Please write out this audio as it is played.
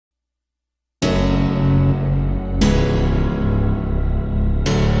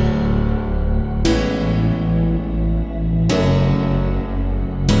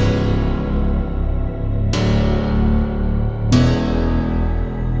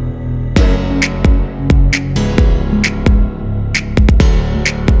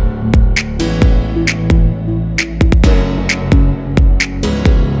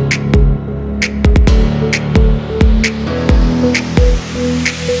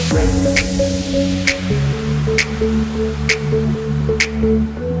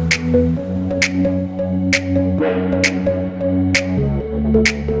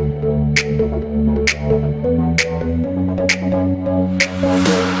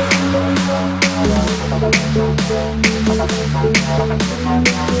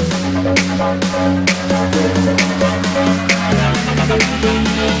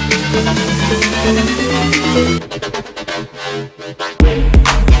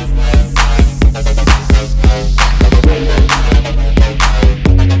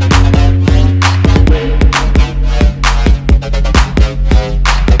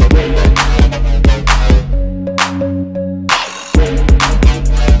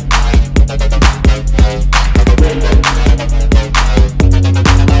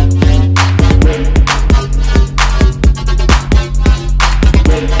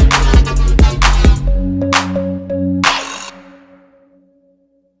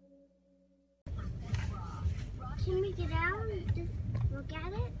Can we get out and just look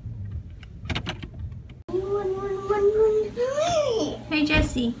at it? Hey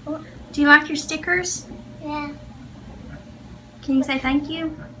Jessie, do you like your stickers? Yeah. Can you say thank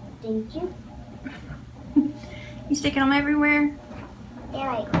you? Thank you. You sticking them everywhere?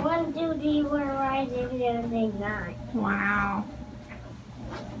 Yeah, like 1, 2, 3, 4, 5, 6, 7, 8, 9. Wow.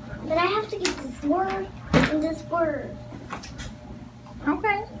 But I have to get this word and this word.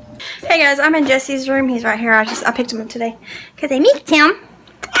 Okay. Hey guys, I'm in Jesse's room. He's right here. I picked him up today because I missed him.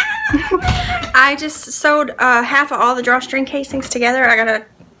 I just sewed half of all the drawstring casings together. I gotta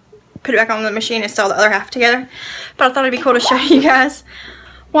put it back on the machine and sew the other half together. But I thought it'd be cool to show you guys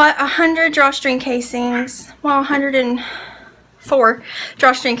what 100 drawstring casings, well 104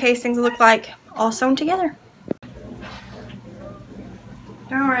 drawstring casings look like all sewn together.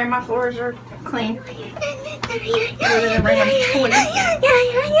 Don't worry, my floors are clean.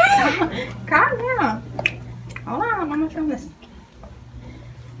 Calm down. Hold on, I'm gonna film this.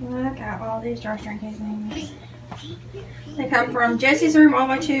 Look at all these drawstring casings. They come from Jesse's room all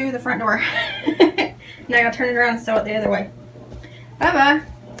the way to the front door. Now I gotta turn it around and sew it the other way. Bye-bye.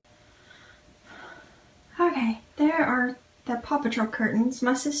 Okay, there are the Paw Patrol curtains.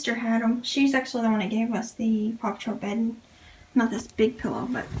 My sister had them. She's actually the one that gave us the Paw Patrol bed. Not this big pillow,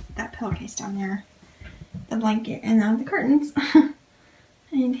 but that pillowcase down there. The blanket and the curtains.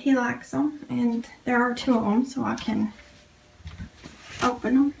 And he likes them. And there are 2 of them, so I can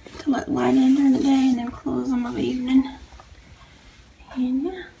open them to let light in during the day and then close them of the evening. And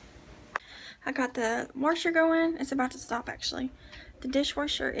yeah. I got the washer going. It's about to stop actually. The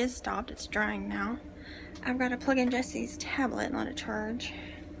dishwasher is stopped. It's drying now. I've got to plug in Jesse's tablet and let it charge.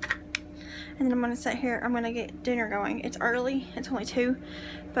 And then I'm going to sit here. I'm going to get dinner going. It's early. It's only 2.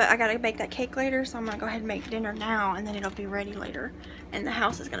 But I got to bake that cake later. So I'm going to go ahead and make dinner now. And then it'll be ready later. And the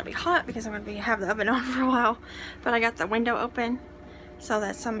house is going to be hot because I'm going to have the oven on for a while. But I got the window open. So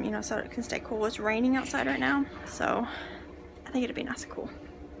that so it can stay cool. It's raining outside right now. So I think it'll be nice and cool.